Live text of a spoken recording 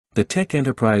The tech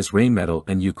enterprise Rheinmetall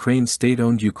and Ukraine's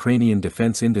state-owned Ukrainian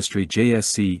defense industry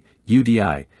JSC,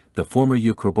 UDI, the former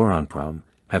Ukroboronprom,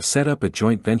 have set up a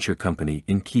joint venture company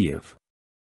in Kyiv.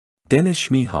 Denis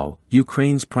Shmyhal,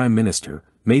 Ukraine's prime minister,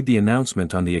 made the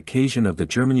announcement on the occasion of the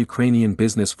German-Ukrainian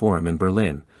Business Forum in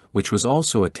Berlin, which was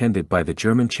also attended by the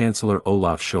German Chancellor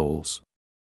Olaf Scholz.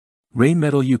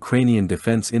 Rheinmetall Ukrainian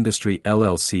Defense Industry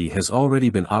LLC has already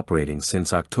been operating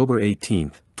since October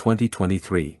 18,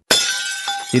 2023.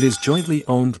 It is jointly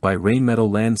owned by Rheinmetall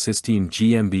Land System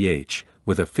GmbH,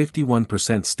 with a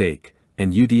 51% stake,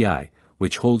 and UDI,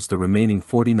 which holds the remaining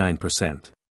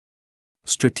 49%.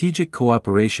 Strategic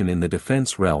cooperation in the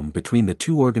defense realm between the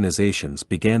two organizations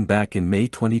began back in May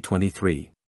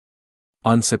 2023.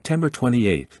 On September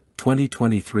 28,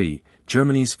 2023,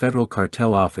 Germany's Federal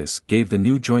Cartel Office gave the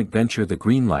new joint venture the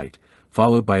green light,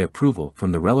 followed by approval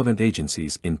from the relevant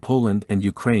agencies in Poland and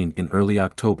Ukraine in early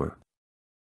October.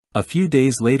 A few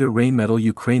days later, Rheinmetall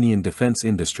Ukrainian Defense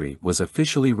Industry was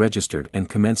officially registered and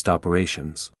commenced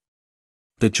operations.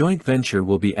 The joint venture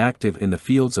will be active in the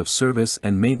fields of service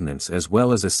and maintenance as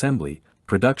well as assembly,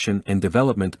 production and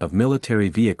development of military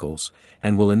vehicles,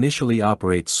 and will initially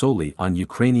operate solely on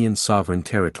Ukrainian sovereign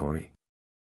territory.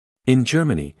 In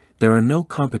Germany, there are no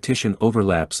competition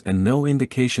overlaps and no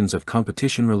indications of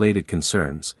competition-related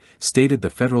concerns, stated the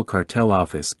Federal Cartel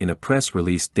Office in a press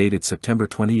release dated September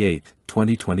 28,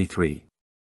 2023.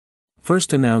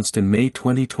 First announced in May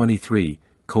 2023,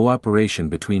 cooperation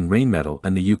between Rheinmetall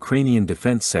and the Ukrainian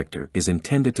defense sector is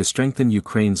intended to strengthen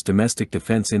Ukraine's domestic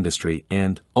defense industry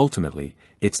and, ultimately,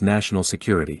 its national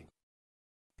security.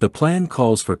 The plan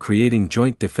calls for creating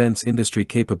joint defense industry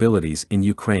capabilities in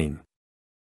Ukraine.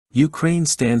 Ukraine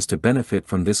stands to benefit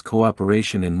from this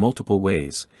cooperation in multiple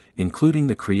ways, including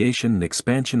the creation and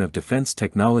expansion of defense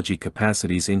technology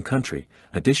capacities in-country,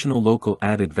 additional local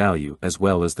added value as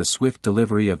well as the swift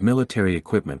delivery of military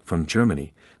equipment from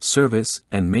Germany, service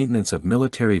and maintenance of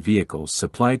military vehicles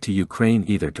supplied to Ukraine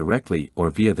either directly or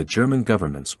via the German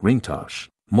government's Rheinmetall.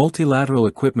 Multilateral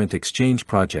equipment exchange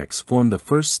projects form the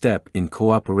first step in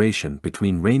cooperation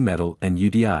between Rheinmetall and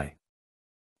UDI.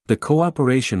 The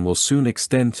cooperation will soon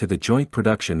extend to the joint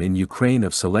production in Ukraine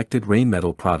of selected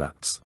Rheinmetall products.